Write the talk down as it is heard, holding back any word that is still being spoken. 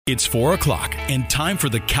It's 4 o'clock and time for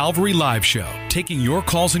the Calvary Live Show, taking your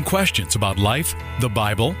calls and questions about life, the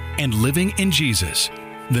Bible, and living in Jesus.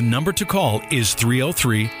 The number to call is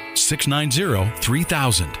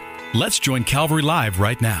 303-690-3000. Let's join Calvary Live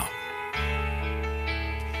right now.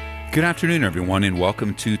 Good afternoon, everyone, and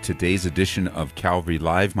welcome to today's edition of Calvary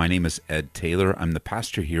Live. My name is Ed Taylor. I'm the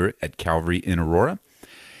pastor here at Calvary in Aurora.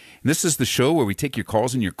 And this is the show where we take your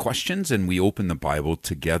calls and your questions, and we open the Bible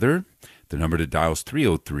together. The number to dial is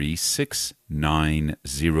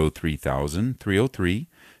 303-690-3000,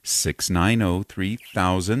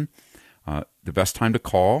 303-690-3000. The best time to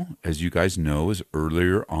call, as you guys know, is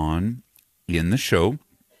earlier on in the show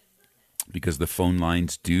because the phone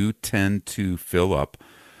lines do tend to fill up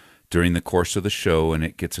during the course of the show, and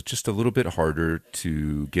it gets just a little bit harder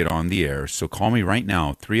to get on the air. So call me right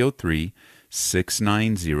now,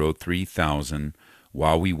 303-690-3000.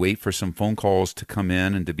 While we wait for some phone calls to come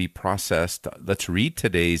in and to be processed, let's read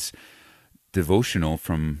today's devotional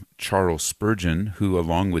from Charles Spurgeon, who,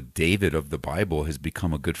 along with David of the Bible, has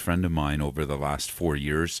become a good friend of mine over the last 4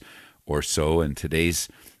 years or so. And today's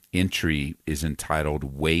entry is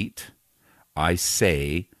entitled, Wait, I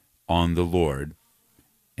Say, on the Lord.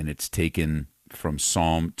 And it's taken from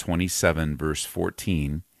Psalm 27, verse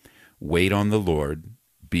 14. Wait on the Lord,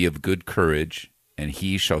 be of good courage, and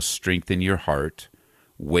he shall strengthen your heart.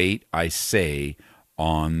 Wait, I say,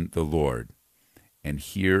 on the Lord. And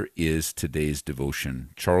here is today's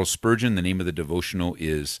devotion. Charles Spurgeon, the name of the devotional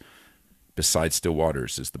is Beside Still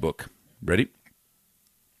Waters, is the book. Ready?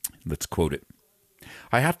 Let's quote it.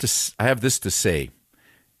 I have this to say,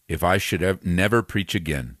 if I should never preach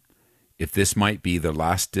again, if this might be the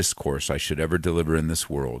last discourse I should ever deliver in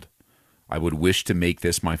this world, I would wish to make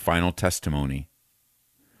this my final testimony.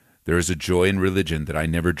 There is a joy in religion that I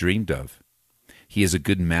never dreamed of. He is a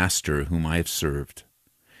good master whom I have served.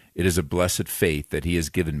 It is a blessed faith that he has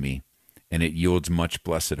given me, and it yields much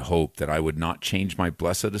blessed hope that I would not change my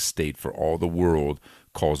blessed estate for all the world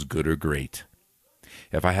calls good or great.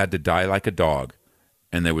 If I had to die like a dog,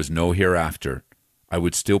 and there was no hereafter, I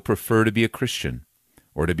would still prefer to be a Christian,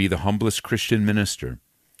 or to be the humblest Christian minister,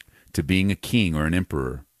 to being a king or an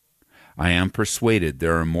emperor. I am persuaded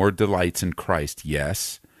there are more delights in Christ,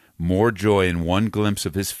 yes, more joy in one glimpse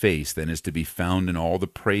of his face than is to be found in all the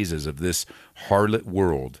praises of this harlot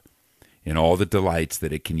world, in all the delights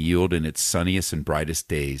that it can yield in its sunniest and brightest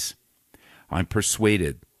days. I'm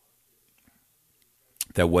persuaded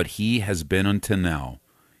that what he has been until now,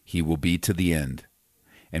 he will be to the end,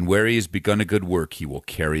 and where he has begun a good work, he will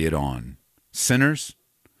carry it on. Sinners,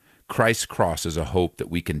 Christ's cross is a hope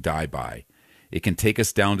that we can die by. It can take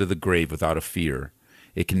us down to the grave without a fear.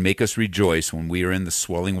 It can make us rejoice when we are in the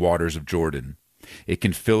swelling waters of Jordan. It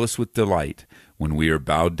can fill us with delight when we are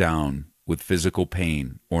bowed down with physical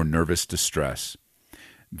pain or nervous distress.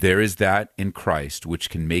 There is that in Christ which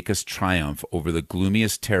can make us triumph over the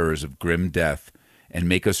gloomiest terrors of grim death and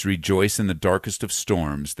make us rejoice in the darkest of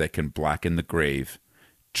storms that can blacken the grave.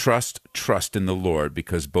 Trust in the Lord,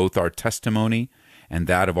 because both our testimony and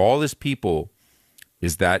that of all his people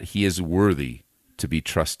is that he is worthy to be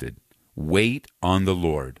trusted. Wait on the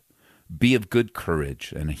Lord. Be of good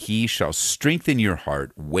courage, and he shall strengthen your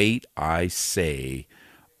heart. Wait, I say,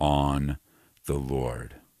 on the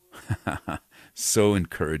Lord. So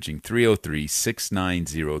encouraging.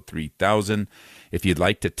 303-690-3000. If you'd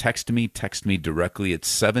like to text me directly at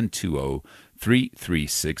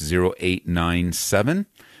 720-336-0897.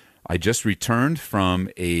 I just returned from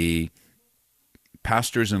a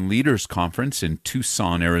Pastors and Leaders Conference in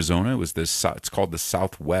Tucson, Arizona. It's called the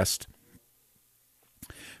Southwest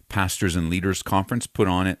Pastors and Leaders Conference, put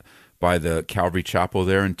on it by the Calvary Chapel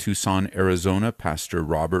there in Tucson, Arizona. Pastor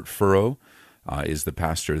Robert Furrow is the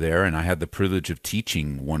pastor there, and I had the privilege of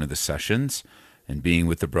teaching one of the sessions and being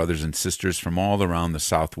with the brothers and sisters from all around the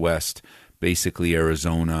Southwest, basically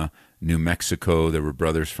Arizona, New Mexico. There were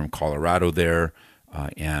brothers from Colorado there,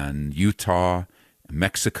 and Utah,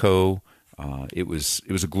 Mexico. It was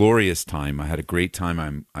a glorious time. I had a great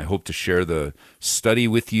time. I hope to share the study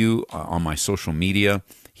with you on my social media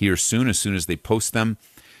here soon, as soon as they post them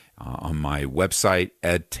on my website,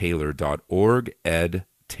 edtaylor.org.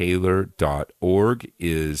 Edtaylor.org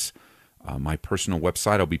is my personal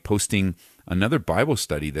website. I'll be posting another Bible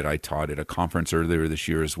study that I taught at a conference earlier this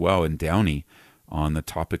year as well in Downey on the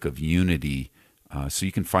topic of unity. So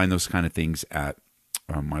you can find those kind of things at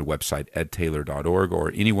my website, edtaylor.org,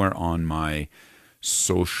 or anywhere on my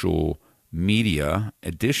social media.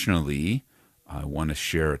 Additionally, I want to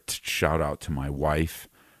share a shout out to my wife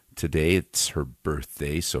today. It's her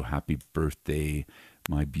birthday, so happy birthday,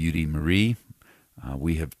 my beauty Marie.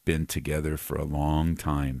 We have been together for a long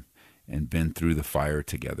time, and been through the fire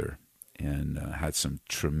together, and had some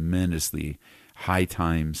tremendously high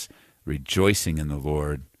times rejoicing in the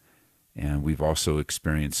Lord. And we've also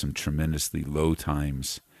experienced some tremendously low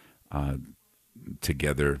times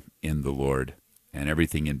together in the Lord, and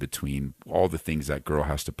everything in between, all the things that girl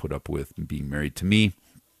has to put up with being married to me.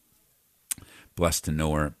 Blessed to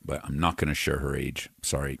know her, but I'm not going to share her age.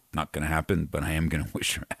 Sorry, not going to happen, but I am going to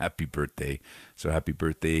wish her a happy birthday. So happy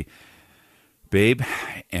birthday, babe.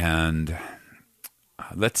 And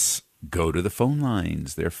let's go to the phone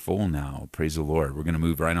lines. They're full now. Praise the Lord. We're going to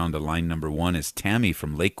move right on to line number 1 is Tammy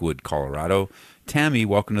from Lakewood, Colorado. Tammy,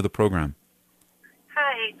 welcome to the program.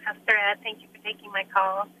 Hi, Pastor Ed. Thank you for taking my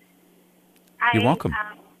call. You're welcome.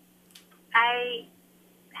 I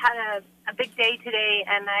had a big day today,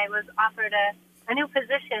 and I was offered a new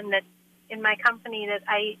position that in my company that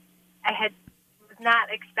I was not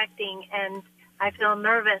expecting, and I feel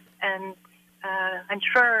nervous and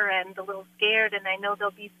unsure and a little scared, and I know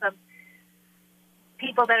there'll be some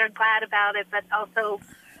people that are glad about it, but also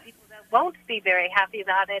people that won't be very happy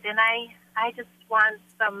about it, and I just want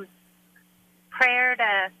some prayer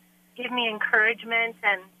to give me encouragement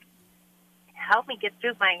and help me get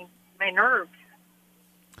through my nerves.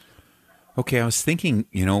 Okay, I was thinking,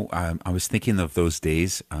 I was thinking of those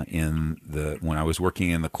days when I was working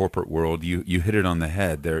in the corporate world. You hit it on the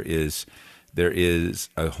head. There is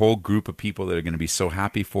a whole group of people that are going to be so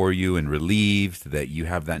happy for you and relieved that you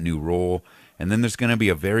have that new role, and then there's going to be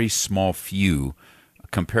a very small few.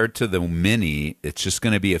 Compared to the many, it's just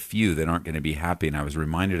going to be a few that aren't going to be happy. And I was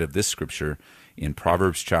reminded of this scripture in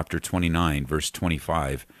Proverbs chapter 29, verse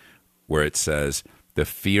 25, where it says, "The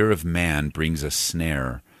fear of man brings a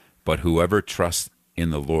snare, but whoever trusts in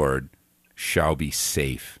the Lord shall be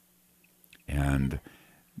safe." And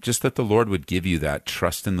just that the Lord would give you that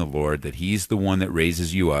trust in the Lord, that He's the one that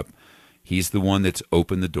raises you up. He's the one that's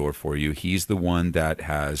opened the door for you. He's the one that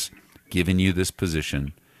has given you this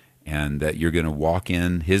position, and that you're going to walk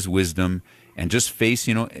in His wisdom and just face,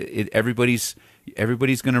 everybody's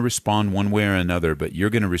going to respond one way or another, but you're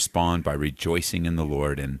going to respond by rejoicing in the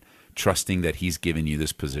Lord and trusting that He's given you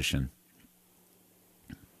this position.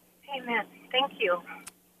 Amen. Thank you.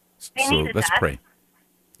 So let's pray.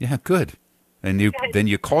 Yeah, good. And then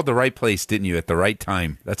you called the right place, didn't you, at the right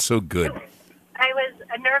time? That's so good. I was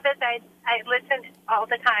nervous. I listened all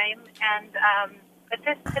the time, and but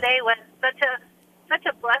this today was such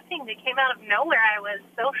a blessing that came out of nowhere. I was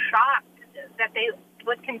so shocked that they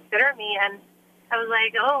would consider me, and I was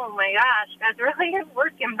like, oh my gosh, God's really at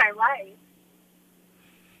work in my life.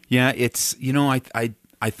 Yeah, it's,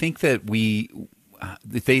 I think that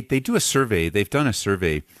they do a survey. They've done a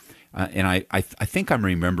survey, and I think I'm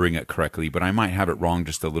remembering it correctly, but I might have it wrong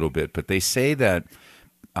just a little bit. But they say that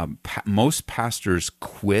most pastors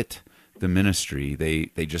quit the ministry.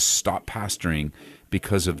 They just stop pastoring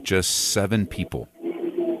because of just 7 people.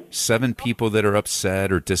 7 people that are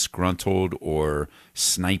upset or disgruntled or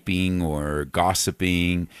sniping or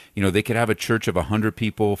gossiping. They could have a church of 100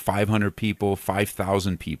 people, 500 people,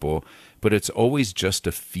 5,000 people, but it's always just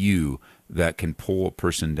a few that can pull a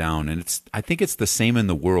person down. And I think it's the same in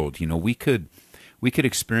the world. We could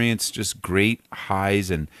experience just great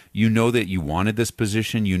highs, and that you wanted this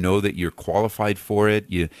position, that you're qualified for it.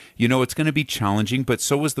 It's going to be challenging, but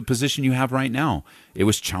so is the position you have right now. It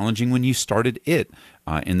was challenging when you started it,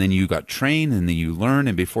 and then you got trained, and then you learned,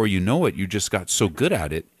 and before you know it, you just got so good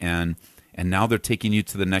at it, and now they're taking you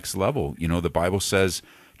to the next level. The Bible says,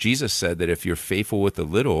 Jesus said that if you're faithful with the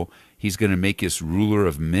little, He's going to make you ruler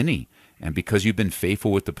of many. And because you've been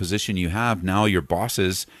faithful with the position you have, now your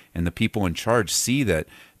bosses and the people in charge see that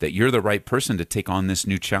you're the right person to take on this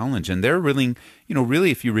new challenge. And they're willing,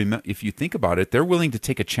 really, if you think about it, they're willing to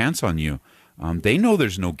take a chance on you. They know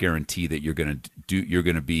there's no guarantee that you're going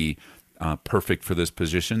to be perfect for this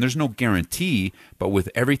position. There's no guarantee, but with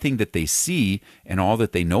everything that they see and all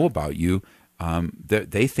that they know about you,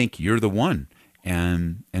 they think you're the one.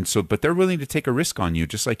 And so, but they're willing to take a risk on you,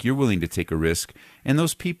 just like you're willing to take a risk. And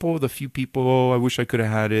those people, the few people, oh, I wish I could have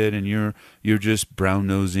had it, and you're just brown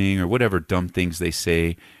nosing or whatever dumb things they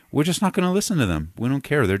say, we're just not going to listen to them. We don't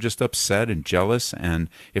care. They're just upset and jealous. And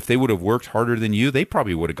if they would have worked harder than you, they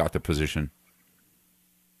probably would have got the position.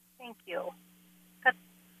 Thank you.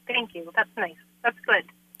 Thank you. That's nice. That's good.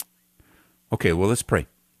 Okay, well, let's pray.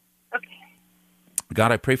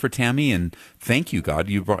 God, I pray for Tammy, and thank you, God.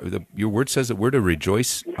 Your word says that we're to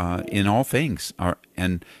rejoice in all things,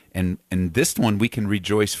 and this one we can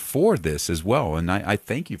rejoice for this as well. And I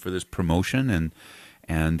thank you for this promotion,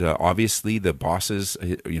 and obviously the bosses,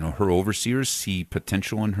 her overseers see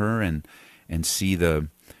potential in her, and see the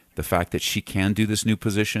the fact that she can do this new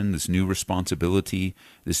position, this new responsibility,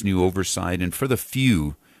 this new oversight. And for the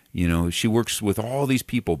few, she works with all these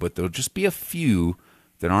people, but there'll just be a few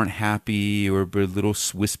that aren't happy, or a little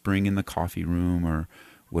whispering in the coffee room, or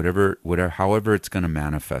whatever, however it's going to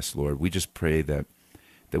manifest, Lord. We just pray that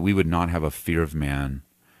we would not have a fear of man,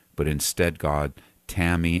 but instead, God,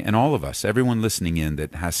 Tammy, and all of us, everyone listening in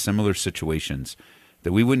that has similar situations,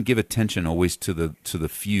 that we wouldn't give attention always to the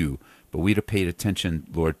few, but we'd have paid attention,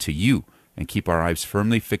 Lord, to you, and keep our eyes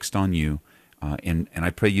firmly fixed on you. And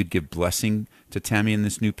I pray you'd give blessing to Tammy in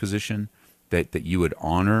this new position, that you would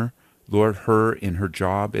honor, Lord, her in her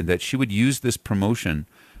job, and that she would use this promotion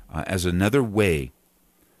as another way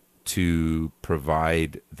to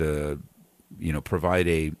provide a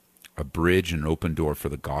bridge and an open door for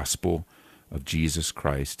the gospel of Jesus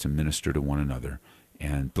Christ to minister to one another.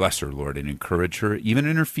 And bless her, Lord, and encourage her, even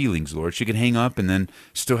in her feelings, Lord. She can hang up and then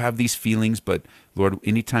still have these feelings, but Lord,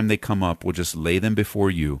 anytime they come up, we'll just lay them before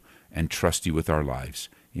you and trust you with our lives.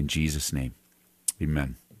 In Jesus' name,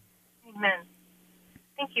 amen. Amen.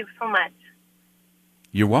 Thank you so much.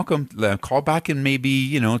 You're welcome. Call back in maybe,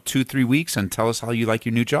 2-3 weeks and tell us how you like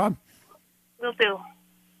your new job. Will do.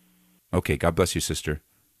 Okay, God bless you, sister.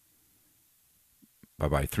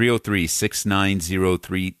 Bye-bye.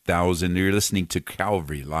 303-690-3000. You're listening to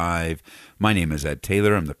Calvary Live. My name is Ed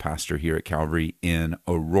Taylor. I'm the pastor here at Calvary in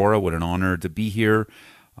Aurora. What an honor to be here.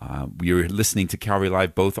 You're listening to Calvary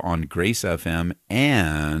Live both on Grace FM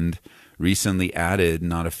and recently added,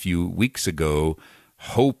 not a few weeks ago,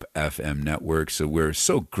 Hope FM network. So we're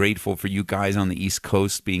so grateful for you guys on the East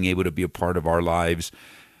Coast being able to be a part of our lives.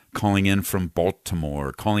 Calling in from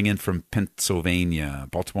Baltimore, calling in from Pennsylvania,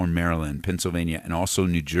 Baltimore, Maryland, Pennsylvania, and also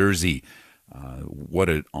New Jersey. What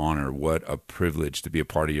an honor, what a privilege to be a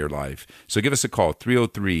part of your life. So give us a call,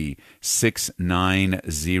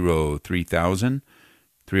 303-690-3000.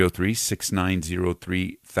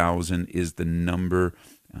 303-690-3000 is the number.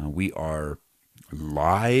 We are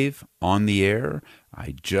live on the air.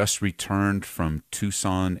 I just returned from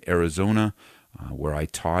Tucson, Arizona, where I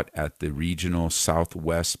taught at the Regional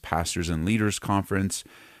Southwest Pastors and Leaders Conference.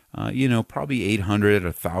 Probably 800,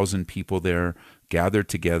 1,000 people there gathered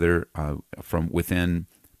together from within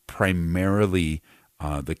primarily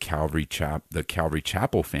the Calvary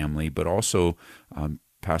Chapel family, but also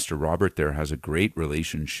Pastor Robert there has a great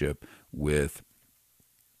relationship with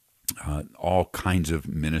all kinds of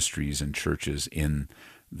ministries and churches in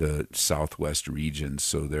the Southwest region.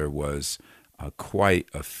 So there was quite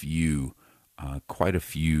a few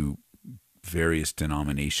various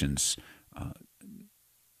denominations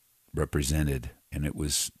represented, and it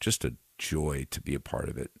was just a joy to be a part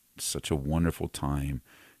of it. Such a wonderful time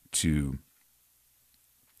to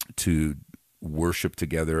worship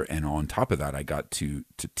together, and on top of that, I got to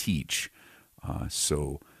teach.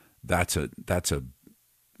 So that's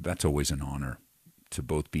always an honor to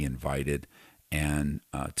both be invited and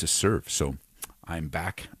to serve. So I'm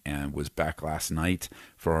back and was back last night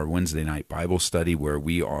for our Wednesday night Bible study, where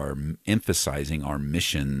we are emphasizing our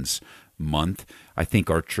missions month. I think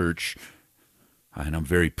our church, and I'm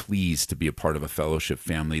very pleased to be a part of a fellowship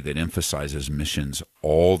family that emphasizes missions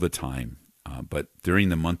all the time. But during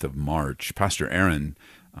the month of March, Pastor Aaron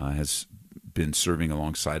has been serving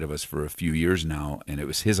alongside of us for a few years now, and it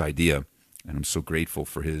was his idea, and I'm so grateful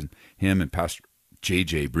for him and Pastor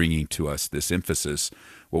JJ bringing to us this emphasis,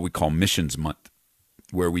 what we call Missions Month,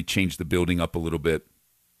 where we change the building up a little bit.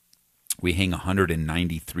 We hang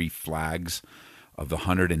 193 flags of the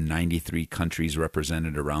 193 countries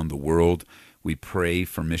represented around the world. We pray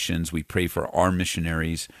for missions. We pray for our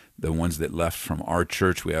missionaries, the ones that left from our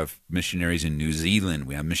church. We have missionaries in New Zealand.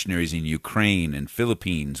 We have missionaries in Ukraine and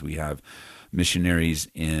Philippines. We have missionaries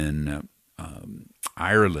in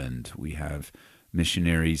Ireland. We have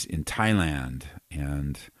missionaries in Thailand,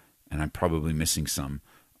 and I'm probably missing some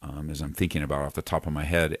as I'm thinking about off the top of my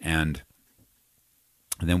head. And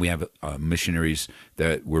then we have missionaries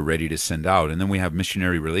that we're ready to send out. And then we have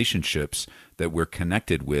missionary relationships that we're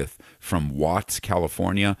connected with from Watts,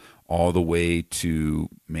 California, all the way to,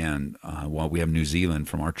 we have New Zealand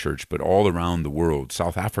from our church, but all around the world.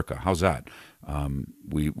 South Africa, how's that?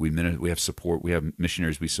 We have support. We have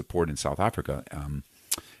missionaries we support in South Africa.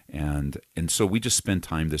 And so we just spend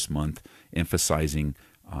time this month emphasizing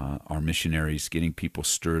our missionaries, getting people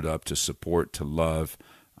stirred up to support, to love,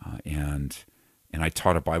 and I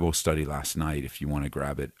taught a Bible study last night, if you want to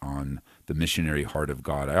grab it, on the missionary heart of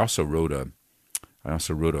God. I also wrote an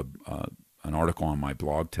article on my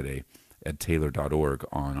blog today at taylor.org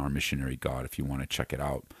on our missionary God, if you want to check it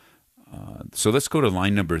out. So let's go to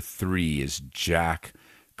line number 3. Is Jack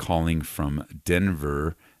calling from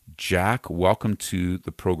Denver. Jack, welcome to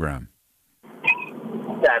the program.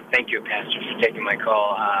 Thank you, Pastor, for taking my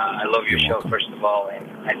call. I love your show, first of all, and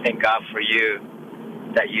I thank God for you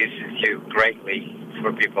that uses you greatly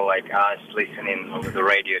for people like us listening over the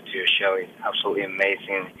radio to your show. It's absolutely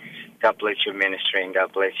amazing. God bless your ministry, and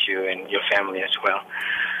God bless you and your family as well.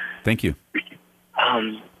 Thank you.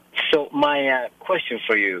 So my question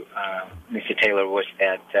for you, Mr. Taylor, was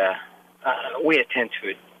that we attend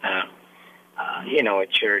to a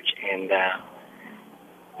church, and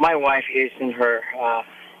my wife is in her,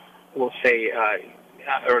 we'll say,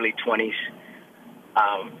 early 20s,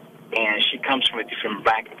 and she comes from a different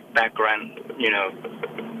background,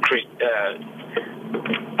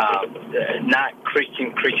 not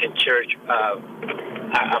Christian church.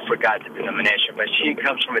 I forgot the denomination, but she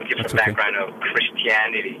comes from a different background of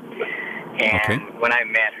Christianity. And when I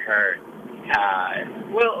met her,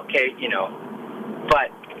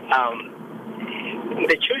 but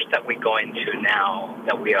the church that we go into now,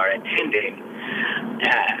 that we are attending,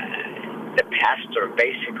 the pastor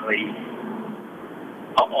basically,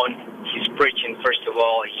 on his preaching, first of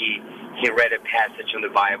all, he read a passage in the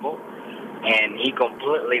Bible, and he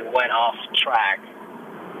completely went off track,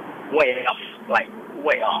 way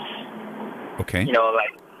off. Okay.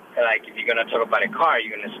 Like if you're going to talk about a car,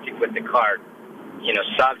 you're going to stick with the car,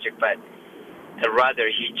 subject, but rather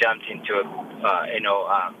he jumped into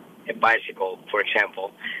a bicycle, for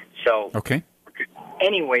example. So,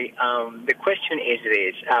 anyway, the question is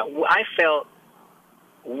this.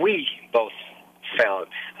 We both felt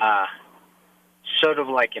sort of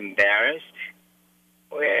like embarrassed,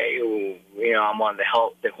 among the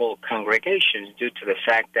whole congregation, due to the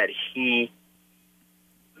fact that he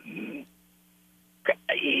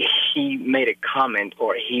made a comment,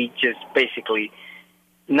 or he just basically,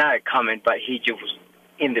 not a comment, but he just,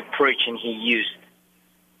 in the preaching, he used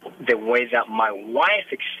the way that my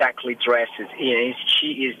wife exactly dresses.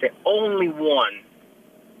 She is the only one,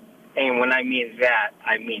 and when I mean that,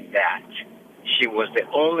 I mean that. She was the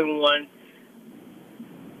only one,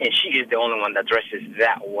 and she is the only one that dresses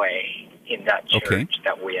that way in that church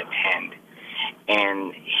that we attend.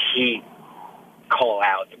 And he called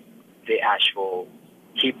out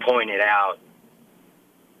he pointed out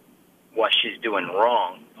what she's doing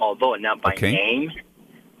wrong, although not by name,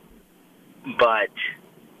 but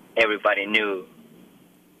everybody knew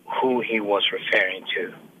who he was referring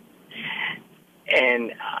to.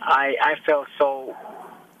 And I felt so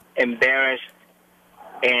embarrassed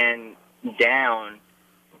and down,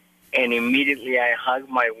 and immediately I hugged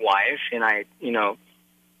my wife, and I, to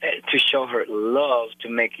show her love, to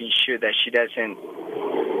making sure that she doesn't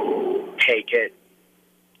take it,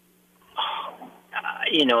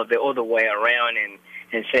 the other way around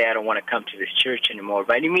and say, I don't want to come to this church anymore.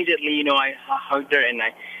 But immediately, I hugged her, and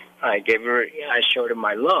I showed her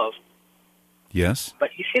my love. Yes.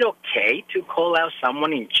 But is it okay to call out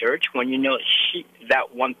someone in church when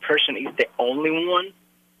that one person is the only one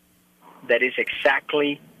that is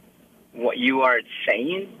exactly what you are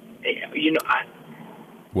saying?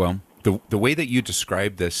 Well, the way that you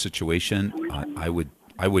describe this situation, I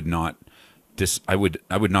would not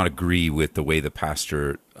agree with the way the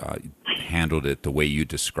pastor handled it. The way you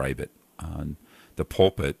describe it, the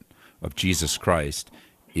pulpit of Jesus Christ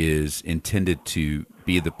is intended to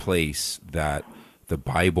be the place that the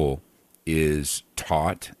Bible is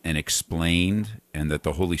taught and explained, and that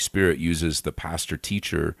the Holy Spirit uses the pastor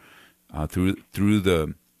teacher through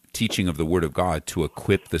the teaching of the Word of God to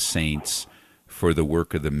equip the saints for the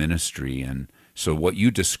work of the ministry. And so what you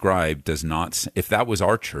described does not, if that was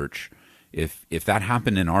our church, if that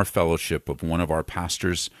happened in our fellowship, of one of our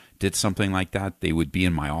pastors did something like that, they would be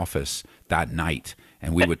in my office that night,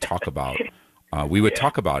 and we would talk about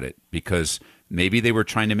talk about it, because maybe they were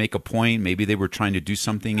trying to make a point, maybe they were trying to do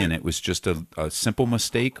something and it was just a simple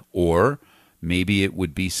mistake, or maybe it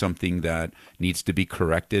would be something that needs to be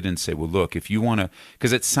corrected, and say, well, look, if you want to,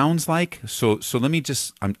 because it sounds like, so let me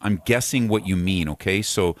just, I'm guessing what you mean, okay?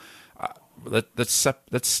 So let's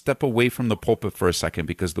step away from the pulpit for a second,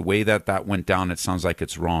 because the way that went down, it sounds like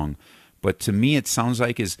it's wrong. But to me, it sounds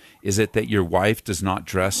like, is it that your wife does not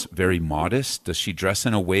dress very modest? Does she dress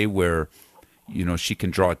in a way where, she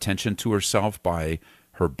can draw attention to herself by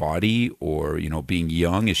her body, or, being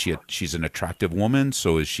young? She's an attractive woman,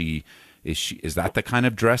 so is that the kind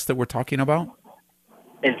of dress that we're talking about?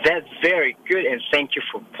 And that's very good, and thank you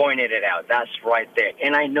for pointing it out. That's right there.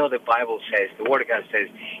 And I know the Bible says, the Word of God says,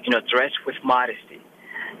 dress with modesty.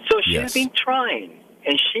 So she's been trying,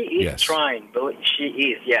 and she is trying. She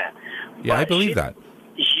is, yeah. Yeah, I believe that.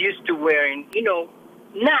 She's used to wearing,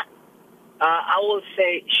 I will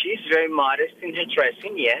say she's very modest in her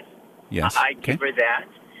dressing, yes. Yes. I give her that.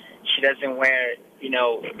 She doesn't wear,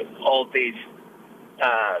 all these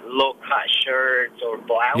low-cut shirts or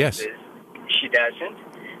blouses. Yes. She doesn't.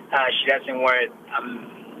 She doesn't wear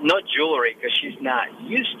no jewelry because she's not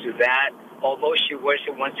used to that, although she wears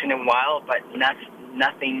it once in a while, but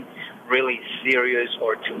nothing really serious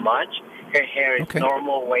or too much. Her hair is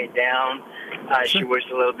normal, way down. She wears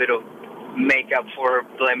a little bit of makeup for her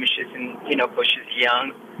blemishes, and because she's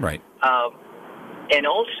young. Right. And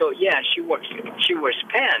also, she wears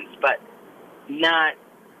pants, but not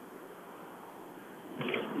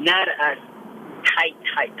as tight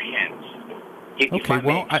pants. If I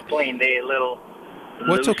may explain, they're a little.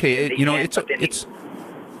 Well, it's okay.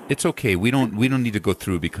 It's okay. We don't need to go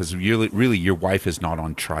through, because really your wife is not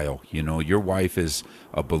on trial. Your wife is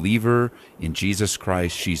a believer in Jesus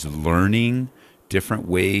Christ. She's learning different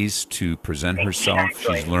ways to present herself.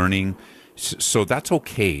 She's learning. So that's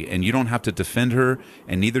okay, and you don't have to defend her,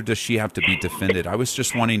 and neither does she have to be defended. I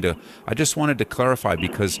just wanted to clarify,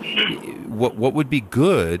 because what would be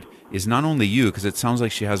good is not only you, because it sounds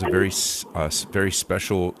like she has a very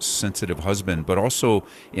special, sensitive husband, but also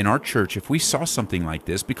in our church, if we saw something like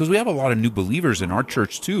this, because we have a lot of new believers in our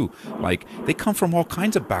church too, like they come from all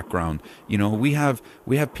kinds of background. We have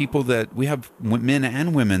people that we have men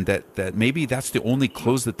and women that maybe that's the only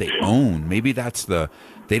clothes that they own. Maybe that's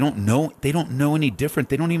they don't know any different.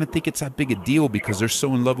 They don't even think it's that big a deal because they're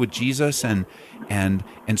so in love with Jesus, and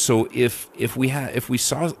so if we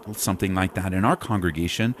saw something like that in our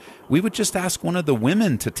congregation, we would just ask one of the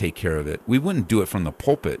women to take care of it. We wouldn't do it from the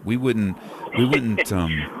pulpit. We wouldn't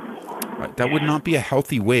that would not be a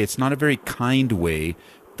healthy way. It's not a very kind way,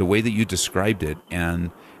 the way that you described it,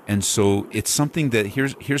 and so it's something that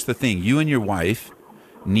here's the thing. You and your wife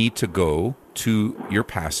need to go to your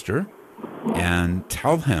pastor and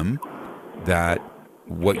tell him that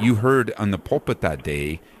what you heard on the pulpit that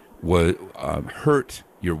day was hurt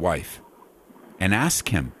your wife, and ask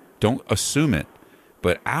him. Don't assume it,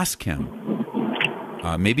 but ask him.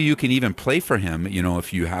 Maybe you can even play for him,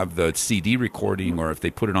 if you have the CD recording or if they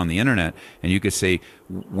put it on the internet, and you could say,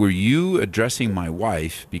 were you addressing my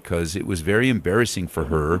wife because it was very embarrassing for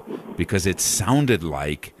her because it sounded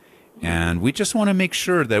like, and we just want to make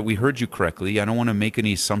sure that we heard you correctly. I don't want to make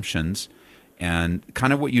any assumptions. And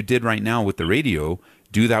kind of what you did right now with the radio,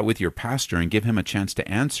 do that with your pastor and give him a chance to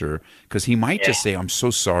answer, because he might just say, I'm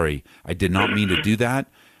so sorry. I did not mean to do that.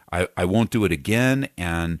 I won't do it again.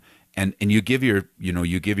 And you give your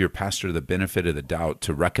pastor the benefit of the doubt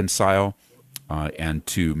to reconcile, and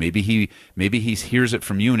to maybe he hears it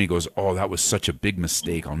from you and he goes, oh, that was such a big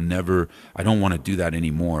mistake. I don't want to do that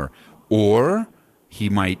anymore. Or he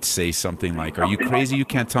might say something like, are you crazy? You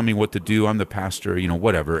can't tell me what to do. I'm the pastor,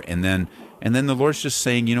 whatever. And then the Lord's just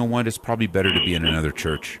saying, you know what? It's probably better to be in another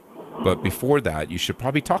church. But before that, you should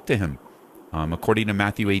probably talk to him, according to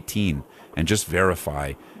Matthew 18, and just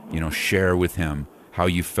verify, share with him how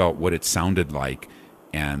you felt, what it sounded like,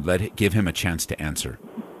 and give him a chance to answer.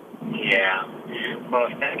 Yeah. Well,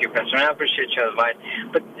 thank you, Pastor. I appreciate your advice.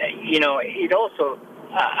 But, it also,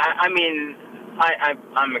 I'm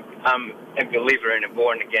a believer and a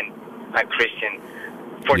born-again Christian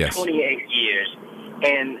for 28 years.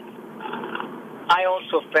 And I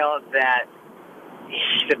also felt that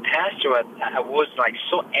the pastor was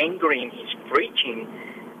so angry in his preaching.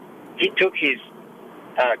 He took his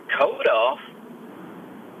coat off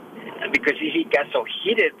because he got so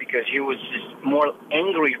heated, because he was just more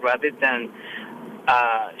angry rather than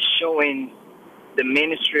showing the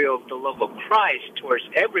ministry of the love of Christ towards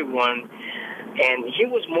everyone. And he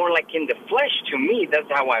was more like in the flesh to me. That's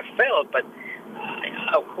how I felt. But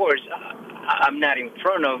of course, I'm not in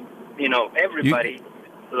front of everybody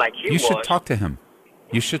like he was. You should talk to him.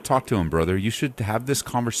 You should talk to him, brother. You should have this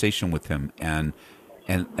conversation with him and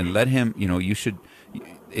let him. You should.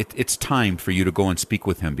 It's time for you to go and speak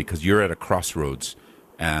with him, because you're at a crossroads,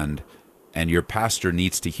 and your pastor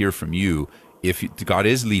needs to hear from you. If God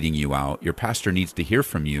is leading you out, your pastor needs to hear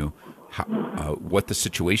from you what the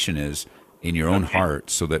situation is in your own heart,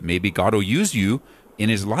 so that maybe God will use you in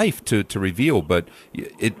his life to reveal. But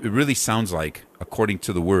it really sounds like, according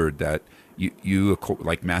to the word, that you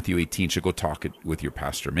like Matthew 18, should go talk with your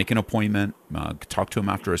pastor. Make an appointment, talk to him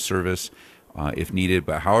after a service if needed.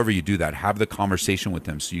 But however you do that, have the conversation with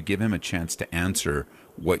him so you give him a chance to answer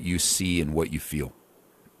what you see and what you feel.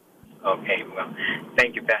 Okay, well,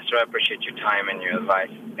 thank you, Pastor. I appreciate your time and your advice.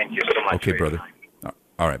 Thank you so much. Okay, for brother. Your time.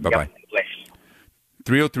 All right, bye-bye. Bless.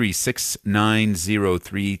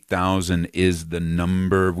 303-690-3000 is the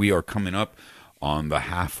number. We are coming up on the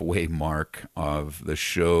halfway mark of the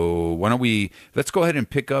show. Let's go ahead and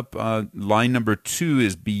pick up line number 2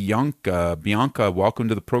 is Bianca. Bianca, welcome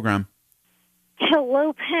to the program.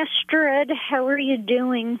 Hello, Pastor Ed. How are you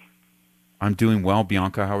doing? I'm doing well,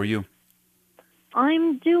 Bianca. How are you?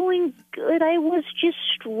 I'm doing good. I was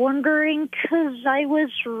just wondering, because I was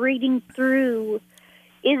reading through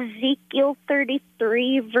Ezekiel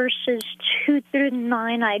 33, verses 2 through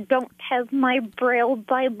 9. I don't have my Braille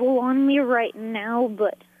Bible on me right now,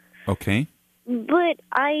 but Okay. But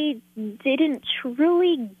I didn't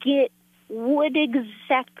really get what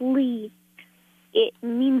exactly it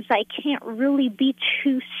means. I can't really be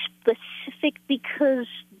too specific because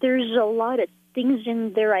there's a lot of things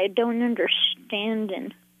in there I don't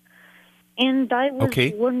understand. And I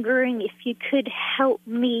was wondering if you could help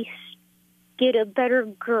me get a better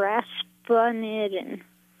grasp on it. And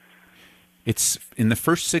it's in the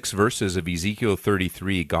first 6 verses of Ezekiel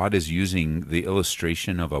 33, God is using the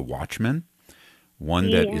illustration of a watchman,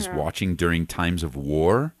 one that is watching during times of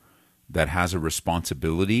war, that has a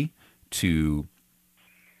responsibility to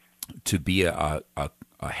be a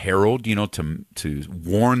herald, to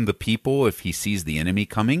warn the people if he sees the enemy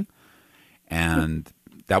coming. And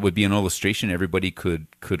that would be an illustration everybody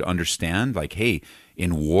could understand. Like, hey,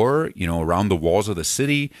 in war, around the walls of the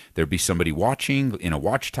city, there'd be somebody watching in a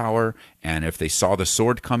watchtower, and if they saw the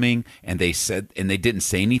sword coming and they didn't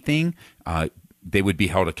say anything, they would be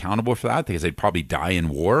held accountable for that, because they'd probably die in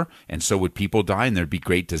war, and so would people die, and there'd be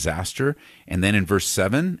great disaster. And then in verse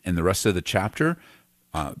 7 and the rest of the chapter,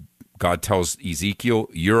 God tells Ezekiel,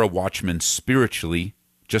 you're a watchman spiritually,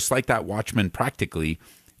 just like that watchman practically.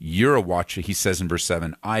 You're a watcher. He says in verse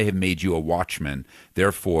 7, I have made you a watchman.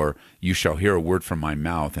 Therefore, you shall hear a word from my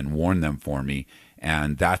mouth and warn them for me.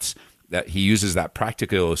 And that he uses that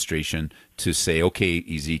practical illustration to say, okay,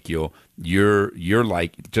 Ezekiel, you're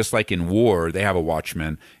like, just like in war, they have a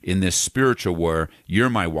watchman. In this spiritual war, you're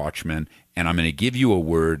my watchman, and I'm going to give you a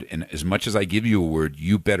word. And as much as I give you a word,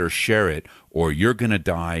 you better share it, or you're going to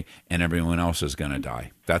die, and everyone else is going to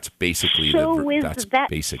die. That's basically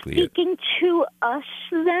speaking to us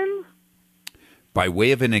then? By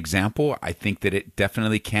way of an example, I think that it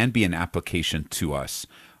definitely can be an application to us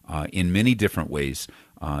in many different ways.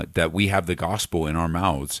 That we have the gospel in our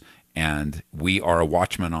mouths, and we are a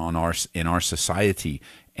watchman in our society,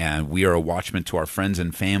 and we are a watchman to our friends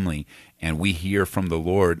and family, and we hear from the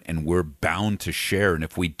Lord, and we're bound to share. And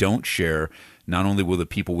if we don't share, not only will the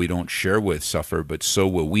people we don't share with suffer, but so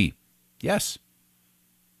will we. Yes.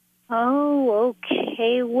 Oh,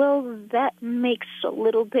 okay. Well, that makes a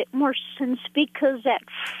little bit more sense, because at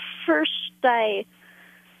first I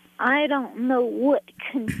don't know what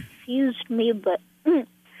confused me, but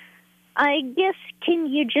I guess, can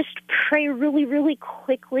you just pray really, really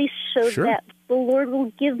quickly so that the Lord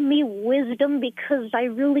will give me wisdom, because I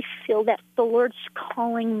really feel that the Lord's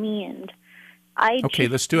calling me, and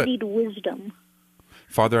let's do it. Need wisdom.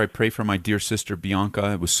 Father, I pray for my dear sister Bianca.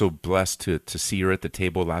 I was so blessed to see her at the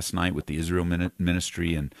table last night with the Israel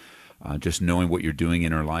Ministry, and just knowing what you're doing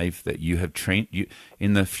in her life, that you have trained you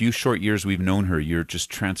in the few short years we've known her. You're just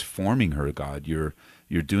transforming her, God. You're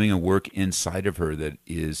doing a work inside of her that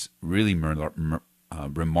is really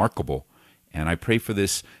remarkable. And I pray for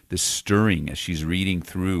this stirring as she's reading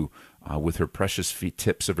through with her precious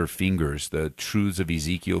tips of her fingers the truths of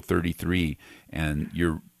Ezekiel 33, and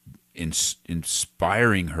you're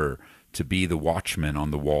inspiring her to be the watchman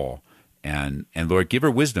on the wall. And Lord, give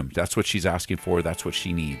her wisdom. That's what she's asking for. That's what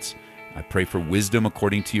she needs. I pray for wisdom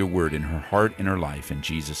according to your word in her heart, in her life, in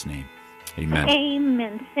Jesus' name. Amen.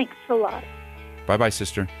 Amen. Thanks a lot. Bye-bye,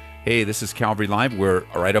 sister. Hey, this is Calvary Live. We're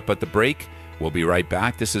right up at the break. We'll be right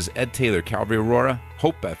back. This is Ed Taylor, Calvary Aurora,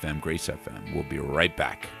 Hope FM, Grace FM. We'll be right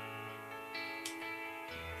back.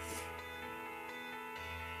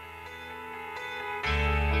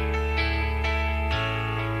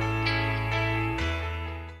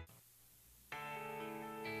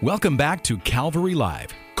 Welcome back to Calvary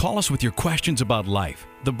Live. Call us with your questions about life,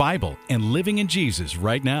 the Bible, and living in Jesus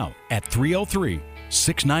right now at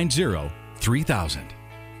 303-690-3000.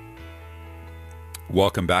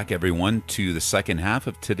 Welcome back, everyone, to the second half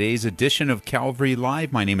of today's edition of Calvary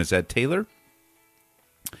Live. My name is Ed Taylor.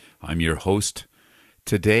 I'm your host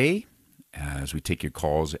today as we take your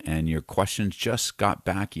calls and your questions. Just got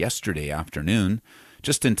back yesterday afternoon,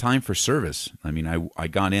 just in time for service. I mean, I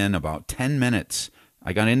got in about 10 minutes.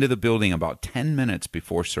 I got into the building about 10 minutes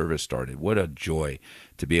before service started. What a joy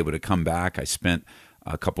to be able to come back. I spent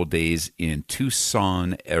a couple days in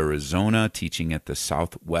Tucson, Arizona, teaching at the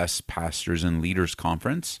Southwest Pastors and Leaders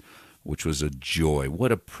Conference, which was a joy.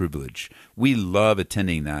 What a privilege. We love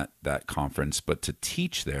attending that conference, but to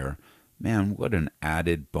teach there, man, what an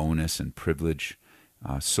added bonus and privilege.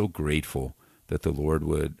 So grateful that the Lord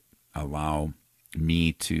would allow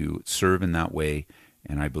me to serve in that way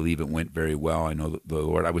and I believe it went very well. I know the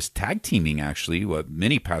Lord. I was tag teaming, actually. Well,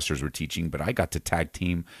 many pastors were teaching, but I got to tag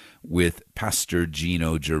team with Pastor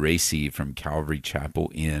Gino Geraci from Calvary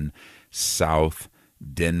Chapel in South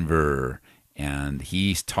Denver. And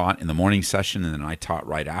he taught in the morning session, and then I taught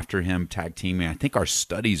right after him, tag teaming. I think our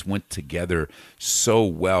studies went together so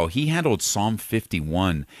well. He handled Psalm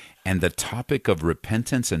 51 and the topic of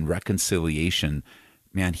repentance and reconciliation.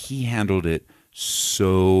 Man, he handled it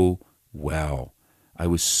so well. I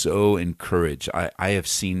was so encouraged. I have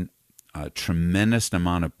seen a tremendous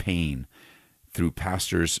amount of pain through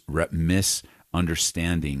pastors'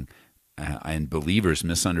 misunderstanding and believers'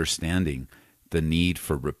 misunderstanding the need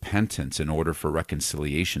for repentance in order for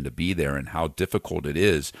reconciliation to be there, and how difficult it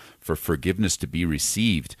is for forgiveness to be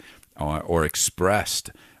received or expressed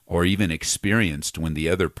or even experienced when the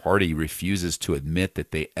other party refuses to admit that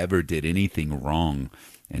they ever did anything wrong.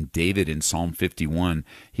 And David in Psalm 51,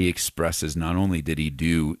 he expresses not only did he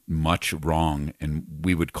do much wrong, and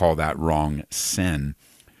we would call that wrong sin,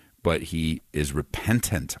 but he is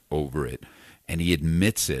repentant over it, and he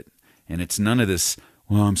admits it. And it's none of this,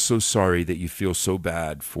 well, I'm so sorry that you feel so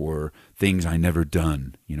bad for things I never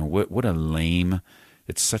done. You know, what a lame,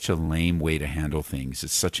 it's such a lame way to handle things.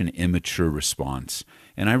 It's such an immature response.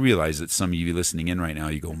 And I realize that some of you listening in right now,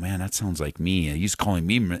 you go, man, that sounds like me. He's calling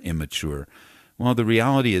me immature. Well, the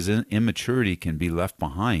reality is immaturity can be left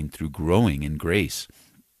behind through growing in grace,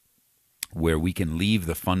 where we can leave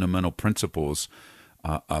the fundamental principles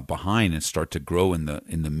behind and start to grow in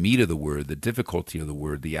the meat of the word, the difficulty of the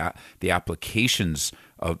word, the applications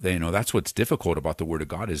of, that's what's difficult about the word of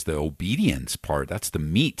God, is the obedience part. That's the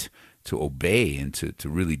meat, to obey and to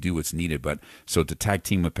really do what's needed. But so to tag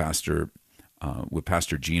team with Pastor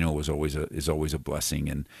Gino is always a blessing.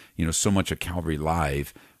 And so much of Calvary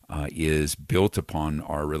Live is built upon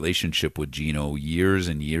our relationship with Gino years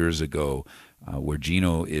and years ago, where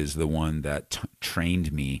Gino is the one that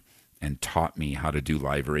trained me and taught me how to do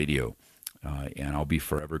live radio. And I'll be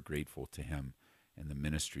forever grateful to him and the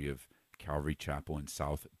ministry of Calvary Chapel in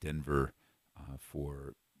South Denver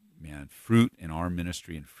for, fruit in our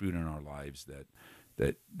ministry and fruit in our lives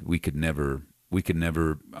that we could never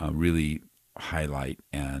really highlight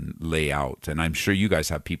and lay out. And I'm sure you guys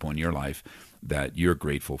have people in your life that you're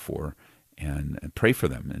grateful for, and pray for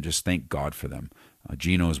them and just thank God for them.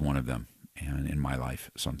 Gino is one of them, and in my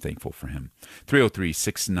life, so I'm thankful for him.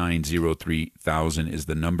 303-690-3000 is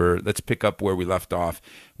the number. Let's pick up where we left off.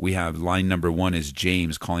 We have line number 1 is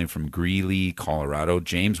James calling from Greeley, Colorado.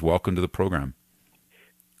 James, welcome to the program.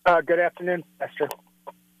 Good afternoon, Pastor.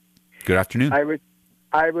 Good afternoon.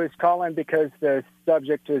 I was calling because the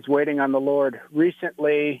subject is waiting on the Lord.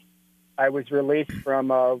 Recently, I was released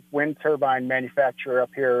from a wind turbine manufacturer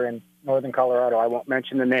up here in northern Colorado. I won't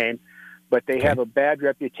mention the name, but they have a bad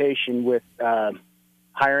reputation with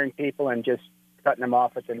hiring people and just cutting them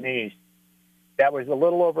off at the knees. That was a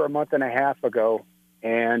little over a month and a half ago,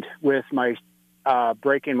 and with my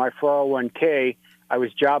breaking my 401k, I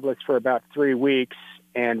was jobless for about 3 weeks,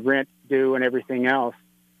 and rent due and everything else.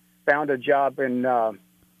 Found a job in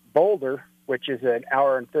Boulder, which is an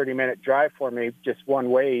hour and 30-minute drive for me, just one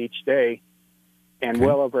way each day, and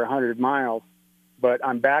well over 100 miles. But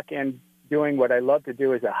I'm back in doing what I love to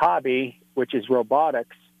do as a hobby, which is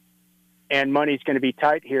robotics, and money's going to be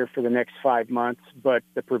tight here for the next 5 months, but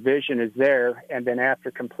the provision is there. And then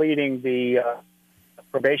after completing the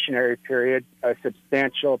probationary period, a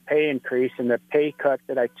substantial pay increase, and the pay cut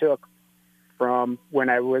that I took from when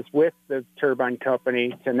I was with the turbine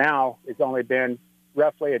company to now has only been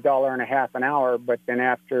roughly $1.50 an hour. But then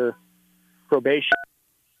after probation,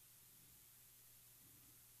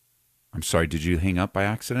 I'm sorry, did you hang up by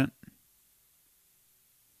accident?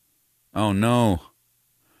 Oh no,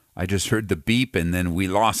 I just heard the beep and then we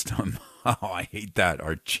lost him. Oh, I hate that.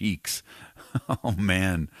 Our cheeks. Oh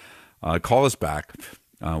man, call us back.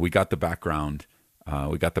 We got the background.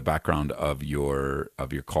 We got the background of your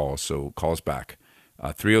call, so call us back.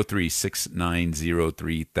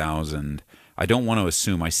 303-690-3000. I don't want to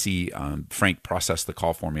assume. I see Frank process the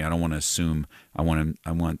call for me. I don't want to assume. I want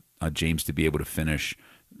James to be able to finish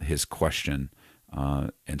his question,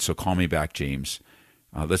 and so call me back, James.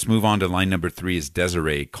 Let's move on to line number 3 is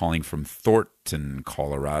Desiree calling from Thornton,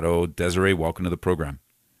 Colorado. Desiree, welcome to the program.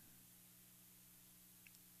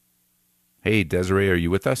 Hey, Desiree, are you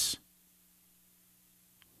with us?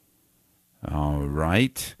 All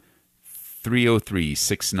right.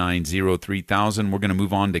 303-690-3000. We're going to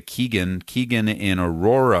move on to Keegan. Keegan in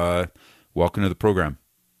Aurora. Welcome to the program.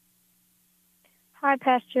 Hi,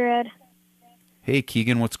 Pastor Ed. Hey,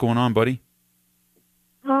 Keegan, what's going on, buddy?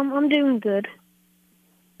 I'm doing good.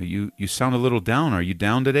 You sound a little down. Are you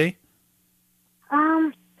down today?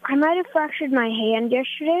 might have fractured my hand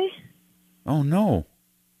yesterday. Oh, no.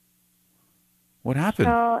 What happened?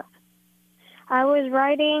 So I was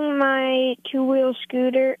riding my two-wheel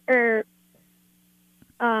scooter or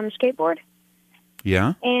skateboard.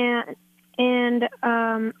 Yeah? And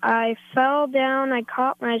I fell down. I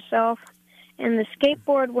caught myself, and the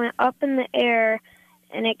skateboard went up in the air,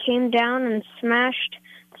 and it came down and smashed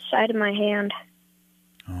the side of my hand.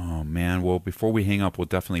 Oh, man. Well, before we hang up, we'll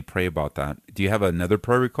definitely pray about that. Do you have another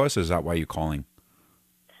prayer request, or is that why you're calling?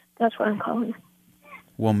 That's what I'm calling.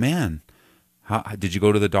 Well, man, did you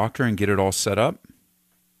go to the doctor and get it all set up?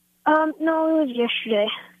 No, it was yesterday.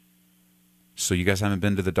 So you guys haven't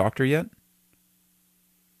been to the doctor yet?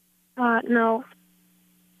 No.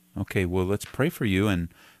 Okay, well, let's pray for you, and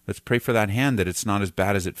let's pray for that hand that it's not as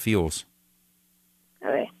bad as it feels.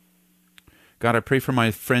 Okay. God, I pray for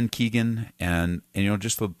my friend Keegan and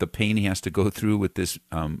just the pain he has to go through with this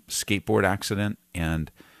skateboard accident.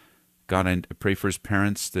 And God, I pray for his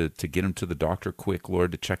parents to get him to the doctor quick,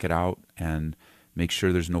 Lord, to check it out and make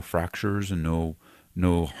sure there's no fractures and no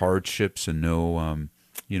hardships and no,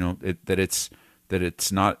 that it's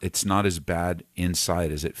not as bad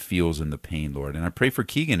inside as it feels in the pain, Lord. And I pray for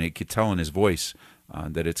Keegan. It could tell in his voice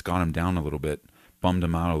that it's got him down a little bit, bummed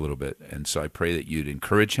him out a little bit. And so I pray that you'd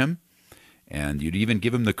encourage him. And you'd even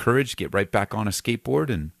give him the courage to get right back on a skateboard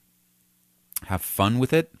and have fun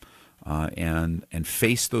with it, and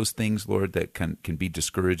face those things, Lord, that can be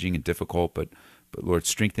discouraging and difficult. But Lord,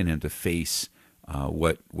 strengthen him to face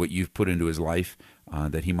what you've put into his life,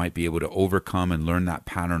 that he might be able to overcome and learn that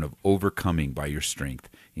pattern of overcoming by your strength.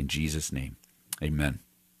 In Jesus' name, amen.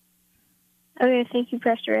 Okay, thank you,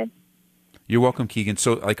 Pastor Ed. You're welcome, Keegan.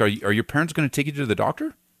 So, are your parents going to take you to the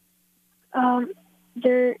doctor?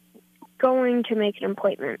 They're going to make an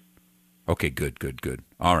appointment. Okay, good.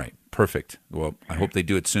 All right, perfect. Well, I hope they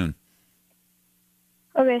do it soon.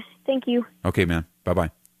 Okay, thank you. Okay, man.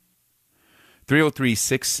 Bye-bye.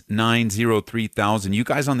 303-690-3000. You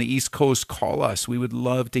guys on the East Coast, call us. We would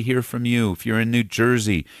love to hear from you. If you're in New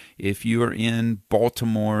Jersey, if you are in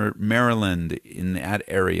Baltimore, Maryland, in that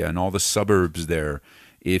area and all the suburbs there,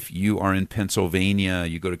 if you are in Pennsylvania,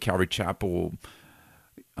 you go to Calvary Chapel,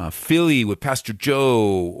 Philly with Pastor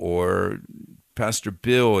Joe or Pastor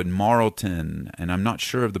Bill in Marlton, and I'm not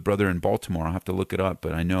sure of the brother in Baltimore. I'll have to look it up,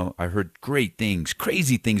 but I know I heard great things,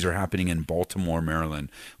 crazy things are happening in Baltimore, Maryland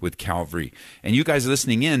with Calvary. And you guys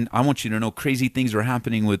listening in, I want you to know crazy things are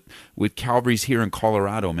happening with Calvary's here in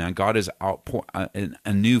Colorado, man. God is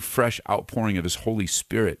a new, fresh outpouring of His Holy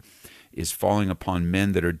Spirit is falling upon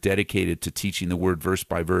men that are dedicated to teaching the word verse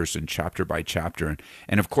by verse and chapter by chapter.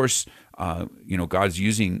 And of course, God's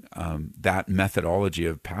using that methodology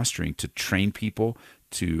of pastoring to train people,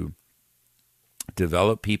 to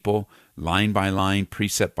develop people line by line,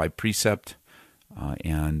 precept by precept.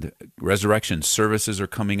 And resurrection services are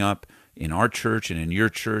coming up in our church and in your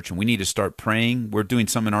church, and we need to start praying. We're doing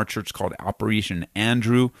some in our church called Operation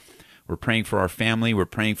Andrew. We're praying for our family. We're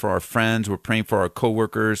praying for our friends. We're praying for our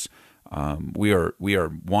coworkers. We are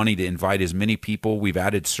wanting to invite as many people. We've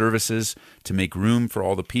added services to make room for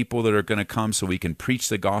all the people that are going to come so we can preach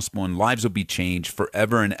the gospel and lives will be changed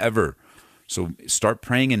forever and ever. So start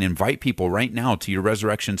praying and invite people right now to your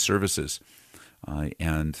resurrection services.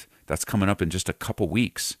 And that's coming up in just a couple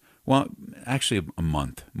weeks. Well, actually a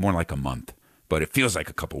month, more like a month, but it feels like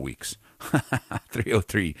a couple weeks.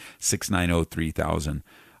 303-690-3000.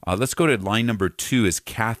 Let's go to line number 2 is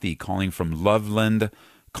Kathy calling from Loveland,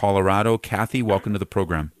 Colorado. Kathy, welcome to the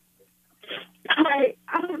program. Hi.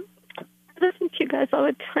 I listen to you guys all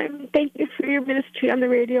the time. Thank you for your ministry on the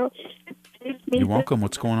radio. You're welcome.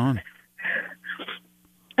 What's going on?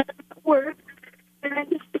 Work, and I'm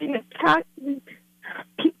just being attacked, and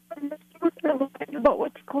people are lying about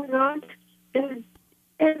what's going on, and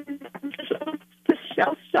I'm just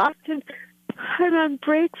shell-shocked, and I'm on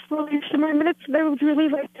break for some more minutes, and I would really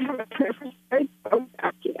like to have a prayer for my phone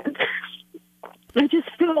back in. I just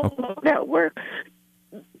feel alone at work.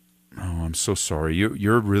 Oh, I'm so sorry.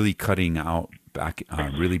 You're really cutting out back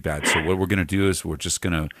really bad. So what we're going to do is we're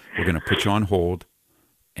going to put you on hold,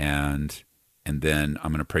 and then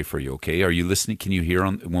I'm going to pray for you. Okay? Are you listening? Can you hear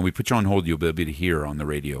when we put you on hold? You'll be able to hear on the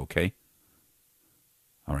radio. Okay?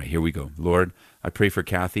 All right. Here we go. Lord, I pray for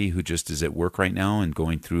Kathy, who just is at work right now and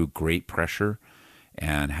going through great pressure,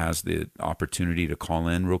 and has the opportunity to call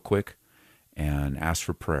in real quick and ask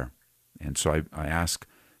for prayer. And so I ask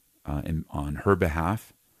on her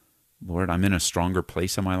behalf, Lord, I'm in a stronger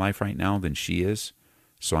place in my life right now than she is.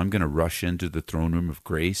 So I'm going to rush into the throne room of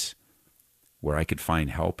grace where I could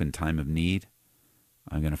find help in time of need.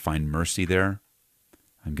 I'm going to find mercy there.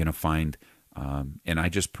 I'm going to find And I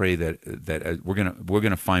just pray that we're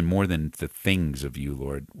gonna find more than the things of you,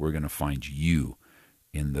 Lord. We're gonna find you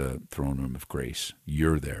in the throne room of grace.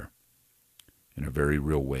 You're there in a very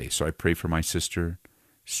real way. So I pray for my sister,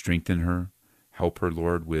 strengthen her, help her,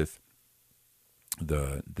 Lord, with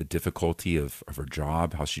the difficulty of her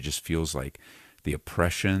job, how she just feels like the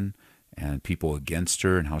oppression and people against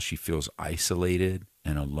her, and how she feels isolated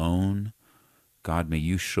and alone. God, may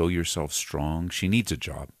you show yourself strong. She needs a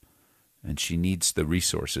job, and she needs the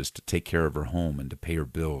resources to take care of her home and to pay her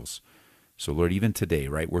bills. So, Lord, even today,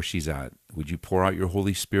 right where she's at, would you pour out your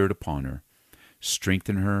Holy Spirit upon her,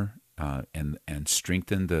 strengthen her, and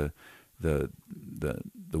strengthen the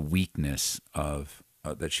weakness of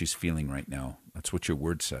that she's feeling right now. That's what your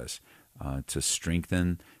word says, to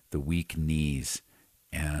strengthen the weak knees,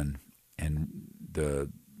 and the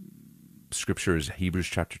scripture is Hebrews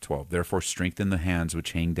chapter 12. Therefore, strengthen the hands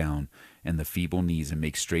which hang down and the feeble knees, and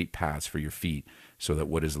make straight paths for your feet, so that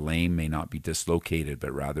what is lame may not be dislocated,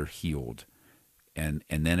 but rather healed. And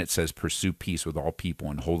then it says, pursue peace with all people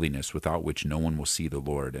and holiness, without which no one will see the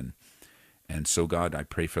Lord. And so, God, I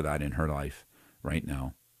pray for that in her life right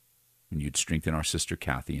now. And you'd strengthen our sister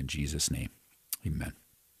Kathy in Jesus' name. Amen.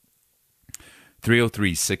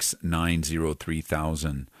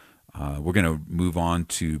 303-690-3000. We're going to move on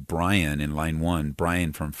to Brian in line 1.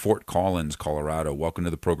 Brian from Fort Collins, Colorado. Welcome to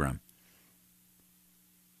the program.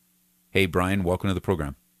 Hey, Brian, welcome to the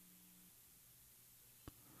program.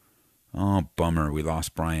 Oh, bummer. We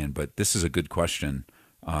lost Brian, but this is a good question.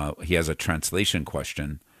 He has a translation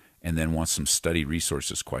question and then wants some study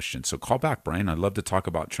resources questions. So call back, Brian. I'd love to talk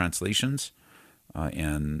about translations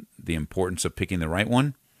and the importance of picking the right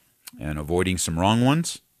one and avoiding some wrong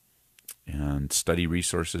ones, and study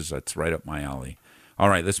resources. That's right up my alley. All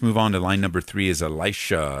right, let's move on to line number 3 is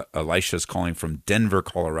Elisha. Elisha's calling from Denver,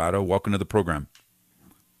 Colorado. Welcome to the program.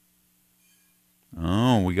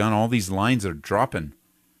 Oh, we got all these lines that are dropping.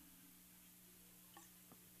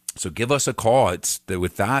 So give us a call.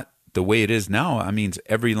 With that, the way it is now, that means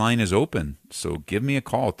every line is open. So give me a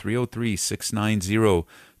call,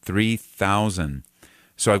 303-690-3000.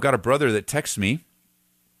 So I've got a brother that texts me,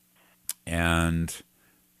 and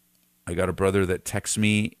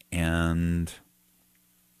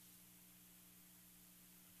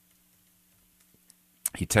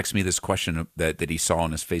he texts me this question that he saw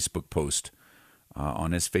on his Facebook post.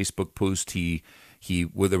 On his Facebook post,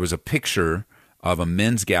 there was a picture of a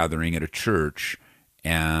men's gathering at a church,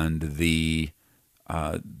 and the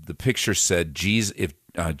picture said, if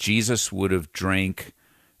Jesus would have drank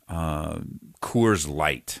Coors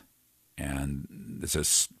Light. And there's a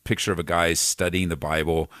picture of a guy studying the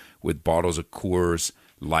Bible with bottles of Coors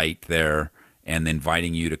Light there, and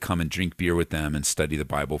inviting you to come and drink beer with them and study the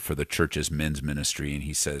Bible for the church's men's ministry. And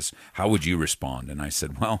he says, how would you respond? And I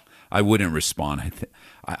said, well, I wouldn't respond.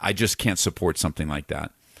 I just can't support something like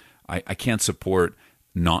that. I can't support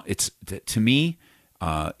to me,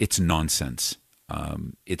 it's nonsense.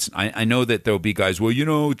 I know that there'll be guys,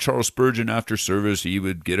 well, Charles Spurgeon after service, he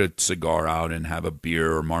would get a cigar out and have a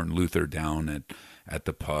beer, or Martin Luther down at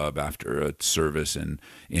the pub after a service in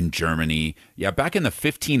Germany. Yeah, back in the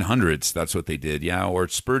 1500s, that's what they did. Yeah, or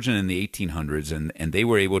Spurgeon in the 1800s, and they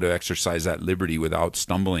were able to exercise that liberty without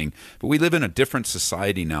stumbling. But we live in a different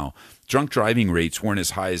society now. Drunk driving rates weren't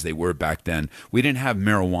as high as they were back then. We didn't have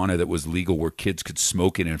marijuana that was legal where kids could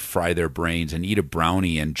smoke it and fry their brains and eat a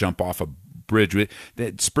brownie and jump off a bridge.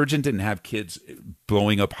 Spurgeon didn't have kids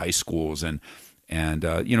blowing up high schools, and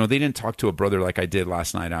they didn't talk to a brother like I did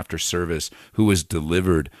last night after service who was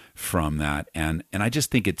delivered from that. And I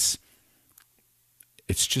just think it's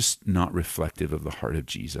just not reflective of the heart of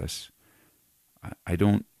Jesus. I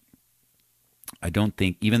don't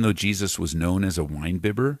think, even though Jesus was known as a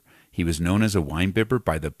winebibber, he was known as a winebibber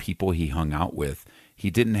by the people he hung out with. He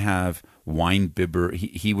didn't have winebibber.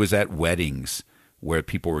 He was at weddings where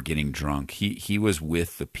people were getting drunk. He was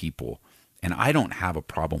with the people. And I don't have a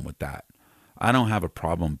problem with that. I don't have a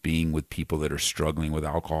problem being with people that are struggling with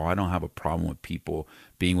alcohol. I don't have a problem with people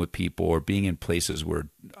being with people, or being in places where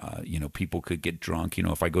people could get drunk.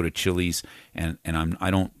 If I go to Chili's and I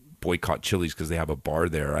don't boycott Chili's because they have a bar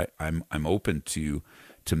there. I'm open to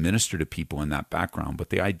minister to people in that background.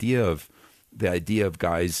 But the idea of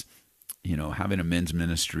guys, having a men's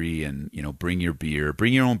ministry and, bring your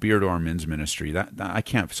own beer to our men's ministry, that I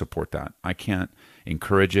can't support that. I can't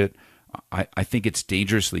encourage it. I think it's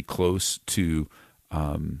dangerously close to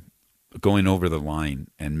going over the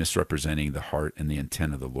line and misrepresenting the heart and the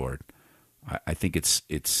intent of the Lord. I think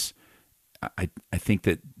I think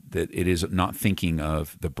that it is not thinking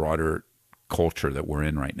of the broader culture that we're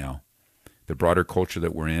in right now. The broader culture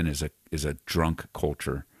that we're in is a drunk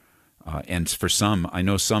culture. And for some, I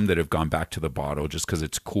know some that have gone back to the bottle just because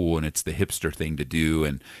it's cool and it's the hipster thing to do,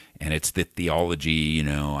 and it's the theology, you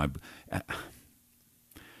know.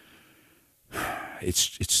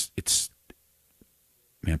 It's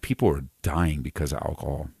man, people are dying because of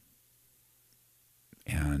alcohol.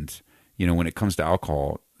 And you know, when it comes to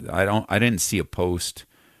alcohol, I didn't see a post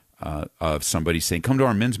of somebody saying, "Come to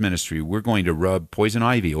our men's ministry. We're going to rub poison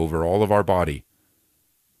ivy over all of our body."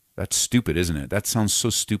 That's stupid, isn't it? That sounds so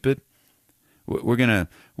stupid. We're gonna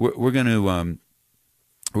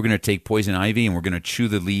take poison ivy and we're gonna chew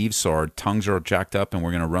the leaves so our tongues are jacked up, and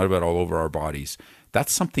we're gonna rub it all over our bodies.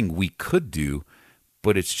 That's something we could do,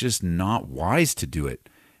 but it's just not wise to do it.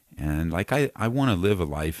 And like I want to live a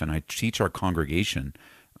life, and I teach our congregation,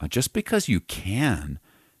 just because you can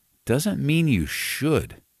doesn't mean you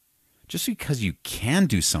should. Just because you can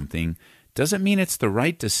do something doesn't mean it's the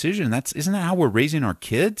right decision. Isn't that how we're raising our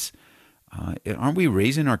kids? Aren't we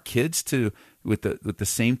raising our kids with the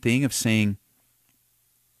same thing of saying,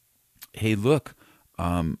 "Hey, look,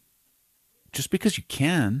 just because you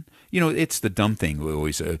can," you know, it's the dumb thing. We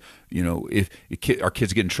always, you know, if our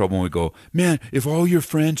kids get in trouble and we go, "Man, if all your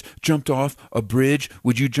friends jumped off a bridge,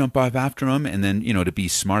 would you jump off after them?" And then, you know, to be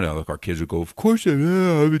smart, like our kids would go, "Of course I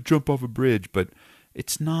would jump off a bridge," but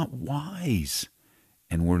it's not wise.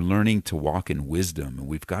 And we're learning to walk in wisdom, and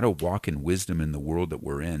we've got to walk in wisdom in the world that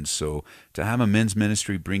we're in. So to have a men's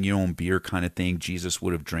ministry, bring your own beer kind of thing, Jesus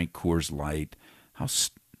would have drank Coors Light. I'll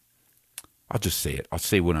just say it. I'll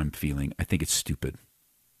say what I'm feeling. I think it's stupid.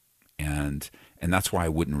 And that's why I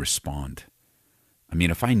wouldn't respond. I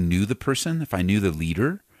mean, if I knew the person, if I knew the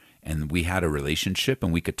leader, and we had a relationship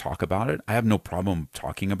and we could talk about it, I have no problem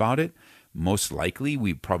talking about it. Most likely,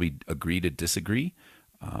 we'd probably agree to disagree.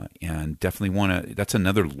 And definitely that's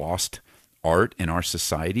another lost art in our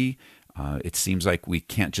society. It seems like we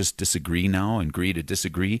can't just disagree now and agree to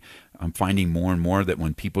disagree. I'm finding more and more that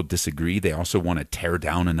when people disagree, they also want to tear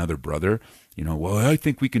down another brother. You know, well, I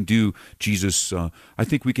think we can do Jesus. I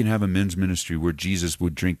think we can have a men's ministry where Jesus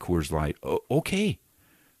would drink Coors Light. Okay.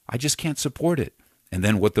 I just can't support it. And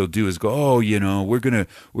then what they'll do is go, "Oh, you know, we're gonna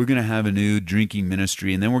have a new drinking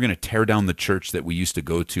ministry, and then we're gonna tear down the church that we used to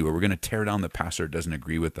go to, or we're gonna tear down the pastor that doesn't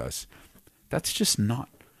agree with us." That's just not.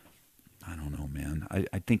 I don't know, man.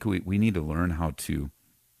 I think we need to learn how to.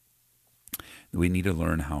 We need to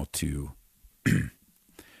learn how to.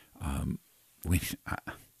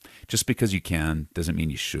 Just because you can doesn't mean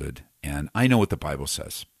you should. And I know what the Bible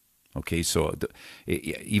says. Okay, so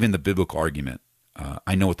even the biblical argument,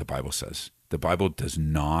 I know what the Bible says. The Bible does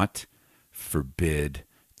not forbid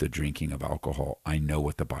the drinking of alcohol. I know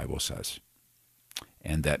what the Bible says.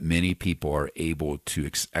 And that many people are able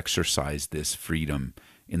to exercise this freedom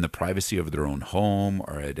in the privacy of their own home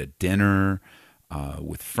or at a dinner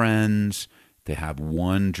with friends. They have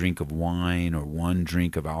one drink of wine or one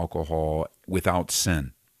drink of alcohol without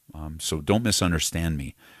sin. So don't misunderstand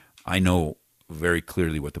me. I know very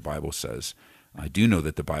clearly what the Bible says. I do know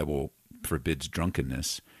that the Bible forbids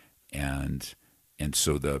drunkenness. And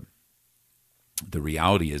so the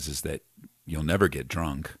reality is that you'll never get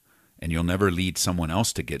drunk, and you'll never lead someone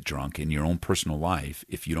else to get drunk in your own personal life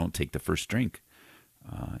if you don't take the first drink.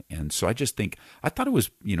 And so I just think, I thought it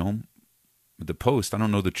was, you know, the Post. I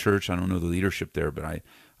don't know the church, I don't know the leadership there, but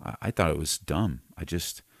I thought it was dumb. I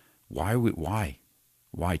just, why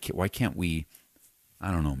can't we? I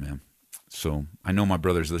don't know, man. So I know my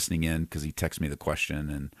brother's listening in because he texted me the question,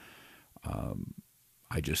 and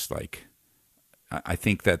I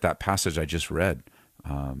think that passage I just read,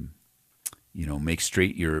 you know, make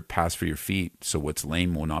straight your paths for your feet, so what's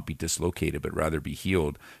lame will not be dislocated, but rather be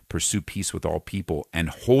healed. Pursue peace with all people and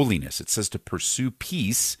holiness. It says to pursue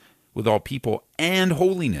peace with all people and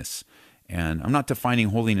holiness. And I'm not defining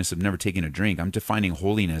holiness of never taking a drink. I'm defining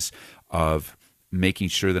holiness of making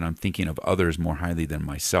sure that I'm thinking of others more highly than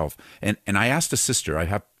myself. And I asked a sister, I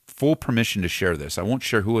have full permission to share this. I won't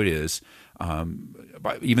share who it is,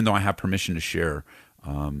 even though I have permission to share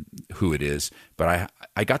who it is. But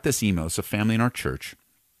I got this email. It's a family in our church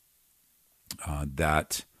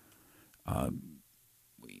that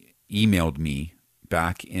emailed me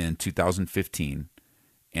back in 2015.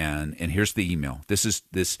 And here's the email.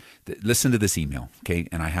 Listen to this email, okay?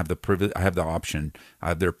 And I have the privilege, I have the option, I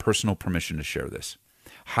have their personal permission to share this.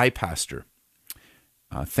 Hi, Pastor.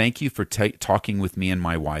 Thank you for talking with me and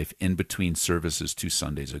my wife in between services 2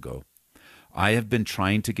 Sundays ago. I have been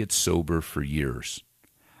trying to get sober for years.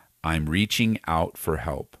 I'm reaching out for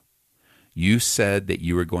help. You said that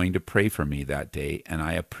you were going to pray for me that day, and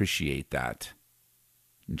I appreciate that.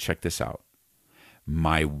 And check this out.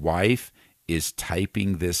 My wife is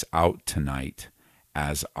typing this out tonight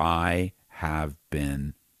as I have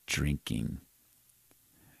been drinking.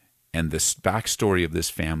 And the backstory of this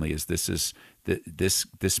family is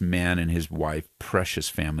this man and his wife, precious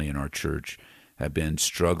family in our church, have been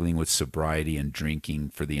struggling with sobriety and drinking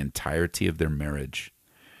for the entirety of their marriage.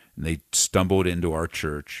 And they stumbled into our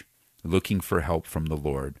church looking for help from the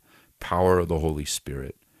Lord, power of the Holy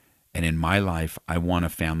Spirit. And in my life, I want a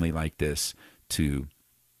family like this to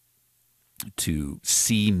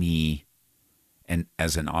see me and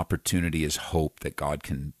as an opportunity, as hope that God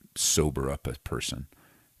can sober up a person.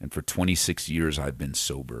 And for 26 years, I've been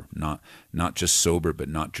sober, not just sober, but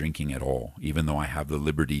not drinking at all, even though I have the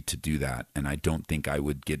liberty to do that. And I don't think I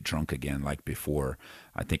would get drunk again like before.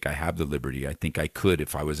 I think I have the liberty. I think I could,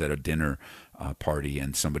 if I was at a dinner party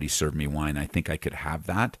and somebody served me wine, I think I could have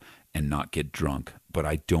that and not get drunk, but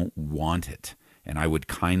I don't want it. And I would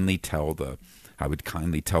kindly tell the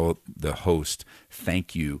host,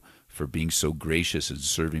 thank you for being so gracious and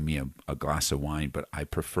serving me a glass of wine, but I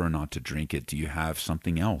prefer not to drink it. Do you have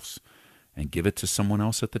something else? And give it to someone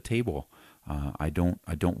else at the table. I don't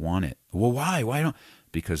want it. Well, why? Why don't?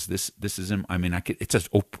 Because this isn't. I mean, it's an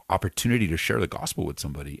opportunity to share the gospel with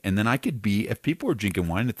somebody, and then I could be. If people are drinking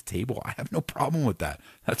wine at the table, I have no problem with that.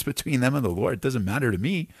 That's between them and the Lord. It doesn't matter to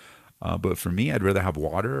me. But for me, I'd rather have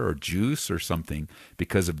water or juice or something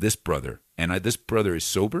because of this brother. And this brother is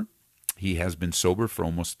sober. He has been sober for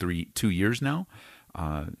almost 2 years now.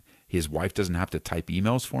 His wife doesn't have to type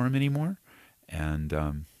emails for him anymore, and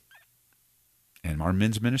our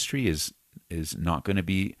men's ministry is not going to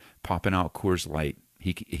be popping out Coors Light.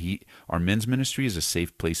 Our men's ministry is a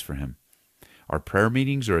safe place for him. Our prayer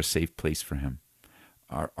meetings are a safe place for him.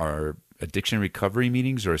 Our addiction recovery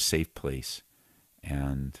meetings are a safe place,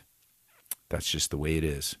 and that's just the way it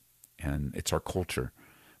is. And it's our culture.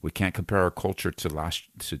 We can't compare our culture to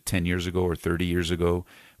 10 years ago or 30 years ago.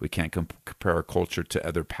 We can't compare our culture to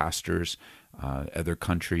other pastors, other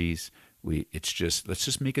countries. Let's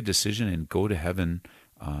just make a decision and go to heaven,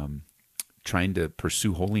 trying to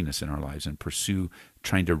pursue holiness in our lives and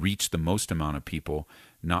trying to reach the most amount of people,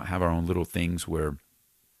 not have our own little things where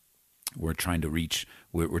we're trying to reach,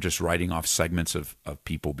 we're just writing off segments of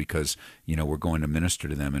people because, we're going to minister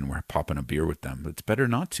to them and we're popping a beer with them. But it's better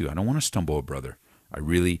not to. I don't want to stumble a brother. I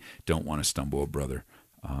really don't want to stumble a brother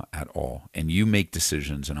at all. And you make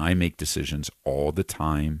decisions, and I make decisions all the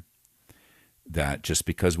time that just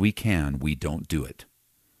because we can, we don't do it.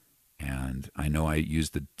 And I know I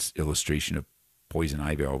used the illustration of poison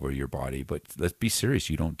ivy over your body, but let's be serious.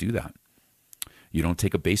 You don't do that. You don't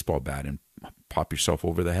take a baseball bat and pop yourself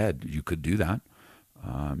over the head. You could do that.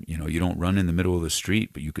 You don't run in the middle of the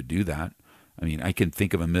street, but you could do that. I mean, I can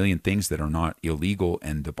think of a million things that are not illegal,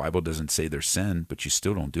 and the Bible doesn't say they're sin, but you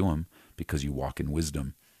still don't do them because you walk in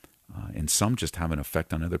wisdom. And some just have an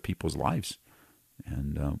effect on other people's lives.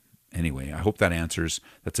 And anyway, I hope that answers.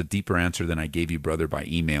 That's a deeper answer than I gave you, brother, by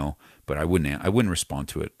email, but I wouldn't respond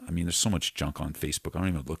to it. I mean, there's so much junk on Facebook. I don't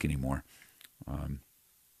even look anymore. I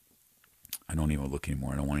don't even look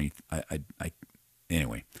anymore. I don't want any.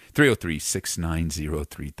 Anyway,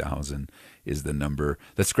 303-690-3000 is the number.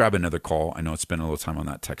 Let's grab another call. I know it's been a little time on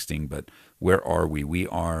that texting, but where are we? We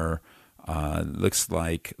are, looks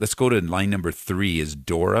like, let's go to line number 3 is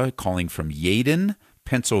Dora calling from Yeadon,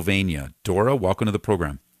 Pennsylvania. Dora, welcome to the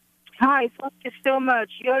program. Hi, thank you so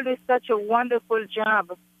much. You're doing such a wonderful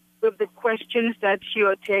job with the questions that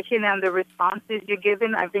you're taking and the responses you're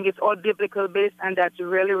giving. I think it's all biblical based, and that's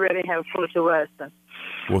really, really helpful to us.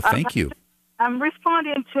 Well, thank you. I'm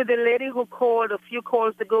responding to the lady who called a few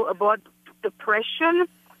calls ago about depression,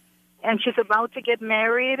 and she's about to get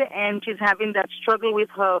married, and she's having that struggle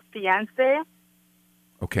with her fiancé.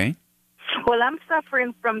 Okay. Well, I'm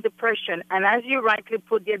suffering from depression, and as you rightly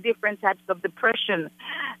put, there are different types of depression,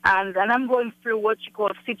 and I'm going through what you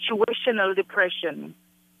call situational depression.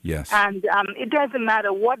 Yes. And it doesn't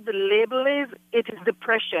matter what the label is, it is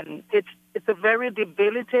depression. It's a very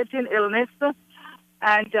debilitating illness.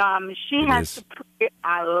 And she has to pray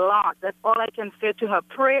a lot. That's all I can say to her.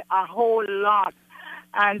 Pray a whole lot.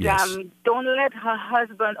 And don't let her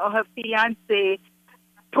husband or her fiancé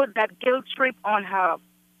put that guilt trip on her.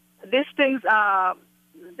 These things,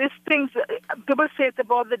 people say it's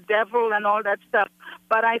about the devil and all that stuff.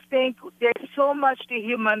 But I think there's so much the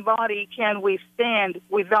human body can withstand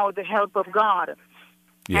without the help of God.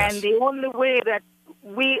 Yes. And the only way that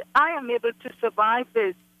I am able to survive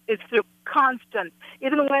this is through constant.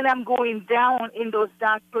 Even when I'm going down in those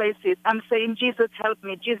dark places, I'm saying, Jesus, help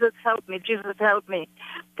me, Jesus, help me, Jesus, help me.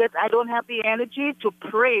 Because I don't have the energy to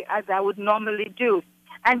pray as I would normally do.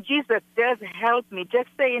 And Jesus does help me. Just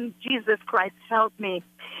saying, Jesus Christ, help me.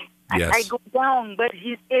 Yes. I go down, but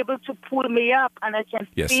he's able to pull me up, and I can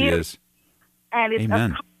feel. Yes, he is. And it's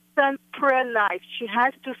Amen. constant prayer life. She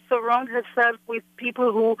has to surround herself with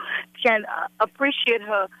people who can appreciate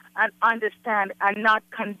her and understand and not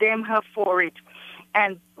condemn her for it,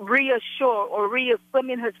 and reassure or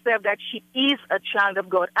reaffirming herself that she is a child of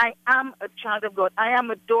God. I am a child of God. I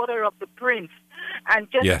am a daughter of the Prince. And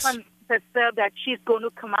just convince herself that she's going to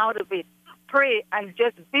come out of it. Pray and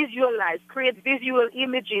just visualize, create visual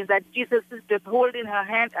images that Jesus is just holding her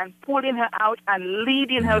hand and pulling her out and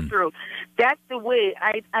leading her through. That's the way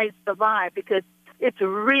I survive, because it's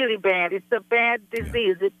really bad. It's a bad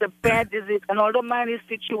disease. It's a bad disease. And although mine is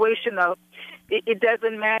situational, it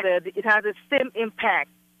doesn't matter. It has the same impact.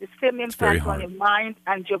 The same impact on your mind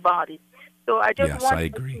and your body. So I just want you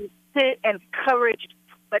to stay encouraged,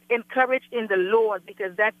 but encouraged in the Lord,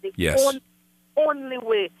 because that's the only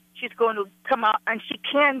way she's going to come out, and she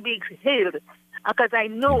can be healed. Because I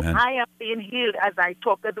know I am being healed as I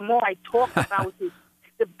talk. The more I talk about it,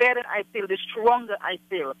 the better I feel, the stronger I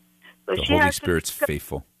feel. So the Holy Spirit's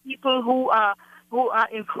faithful. People who are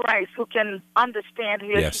in Christ, who can understand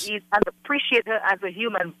who she is and appreciate her as a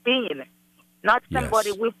human being, not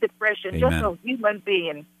somebody with depression, just a human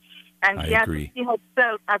being. And she has to see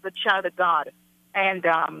herself as a child of God. And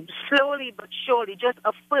slowly but surely, just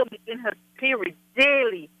affirm it in her spirit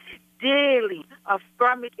daily,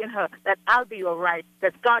 affirm it in her that I'll be all right,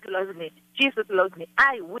 that God loves me, Jesus loves me,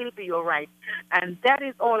 I will be all right. And that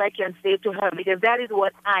is all I can say to her, because that is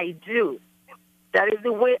what I do. That is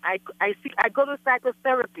the way I see. I go to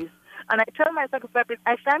psychotherapists, and I tell my psychotherapist,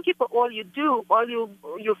 I thank you for all you do, all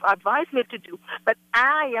you've advised me to do, but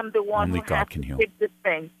I am the one who has to fix this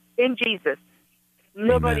thing in Jesus.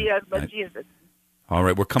 Nobody else but Jesus. All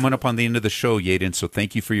right, we're coming up on the end of the show, Yaden, so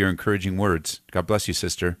thank you for your encouraging words. God bless you,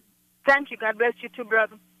 sister. Thank you. God bless you too,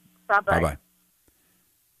 brother. Bye-bye. Bye-bye.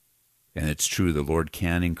 And it's true, the Lord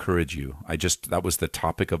can encourage you. That was the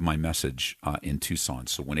topic of my message in Tucson.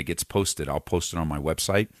 So when it gets posted, I'll post it on my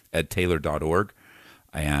website, edtaylor.org.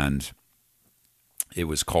 And it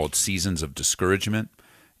was called Seasons of Discouragement.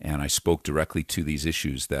 And I spoke directly to these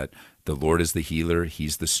issues, that the Lord is the healer,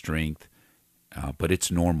 He's the strength, but it's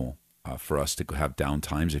normal for us to have down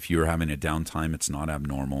times. If you're having a downtime, it's not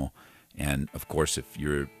abnormal. And of course, if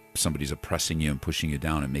somebody's oppressing you and pushing you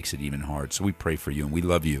down, it makes it even hard. So we pray for you, and we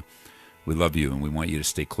love you. We love you, and we want you to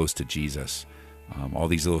stay close to Jesus. All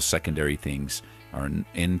these little secondary things are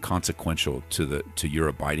inconsequential to your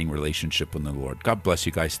abiding relationship with the Lord. God bless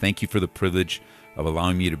you guys. Thank you for the privilege of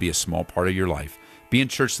allowing me to be a small part of your life. Be in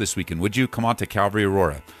church this weekend. Would you come on to Calvary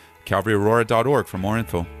Aurora? CalvaryAurora.org for more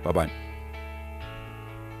info. Bye-bye.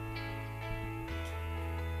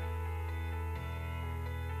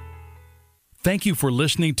 Thank you for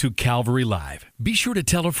listening to Calvary Live. Be sure to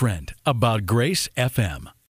tell a friend about Grace FM.